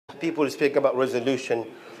people speak about resolution.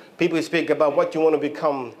 People speak about what you want to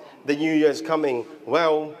become. The New Year's coming.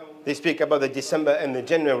 Well, they speak about the December and the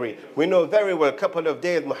January. We know very well a couple of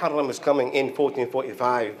days Muharram is coming in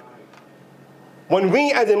 1445. When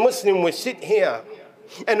we as a Muslim will sit here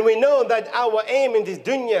and we know that our aim in this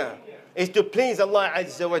dunya is to please Allah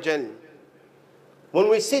Azza wa Jal. When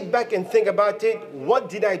we sit back and think about it, what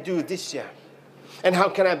did I do this year? And how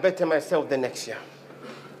can I better myself the next year?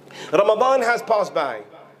 Ramadan has passed by,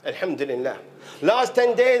 alhamdulillah. Last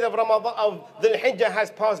 10 days of Ramadan, of Dhul Hijjah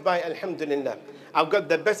has passed by, alhamdulillah. I've got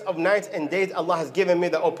the best of nights and days. Allah has given me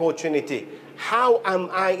the opportunity. How am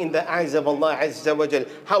I in the eyes of Allah Azza wa Jal?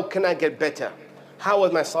 How can I get better? How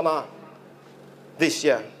was my salah this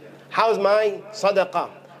year? How's my sadaqah?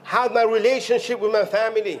 How's my relationship with my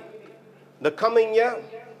family? The coming year,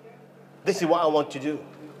 this is what I want to do.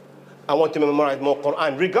 I want to memorize more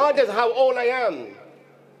Quran. Regardless of how old I am,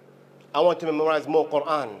 I want to memorize more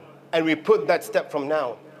Quran. And we put that step from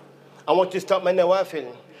now. I want to start my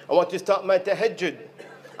nawafil. I want to start my tahajjud.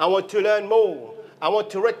 I want to learn more. I want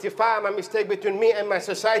to rectify my mistake between me and my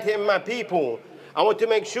society and my people. I want to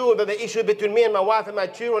make sure that the issue between me and my wife and my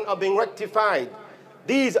children are being rectified.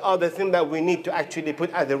 These are the things that we need to actually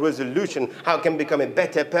put as a resolution. How can I become a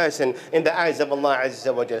better person in the eyes of Allah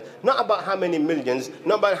Azza wa Jal. Not about how many millions,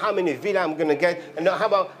 not about how many villas I'm going to get, and not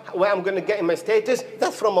about where I'm going to get in my status.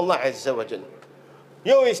 That's from Allah Azza wa Jal.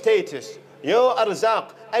 Your status, your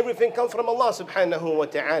arzaq, everything comes from Allah subhanahu wa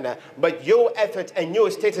ta'ala. But your effort and your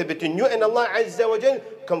status between you and Allah Azza wa Jal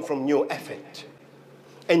come from your effort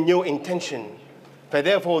and your intention. For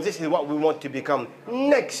therefore, this is what we want to become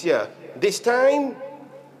next year. This time,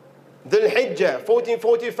 Dhul Hijjah,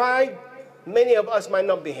 1445, many of us might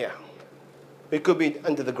not be here. We could be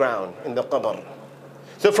under the ground, in the qabr.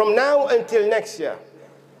 So from now until next year,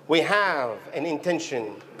 we have an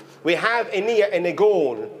intention. We have a niyyah and a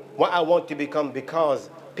goal, what I want to become, because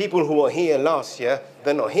people who were here last year,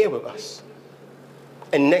 they're not here with us.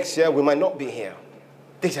 And next year, we might not be here.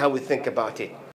 This is how we think about it.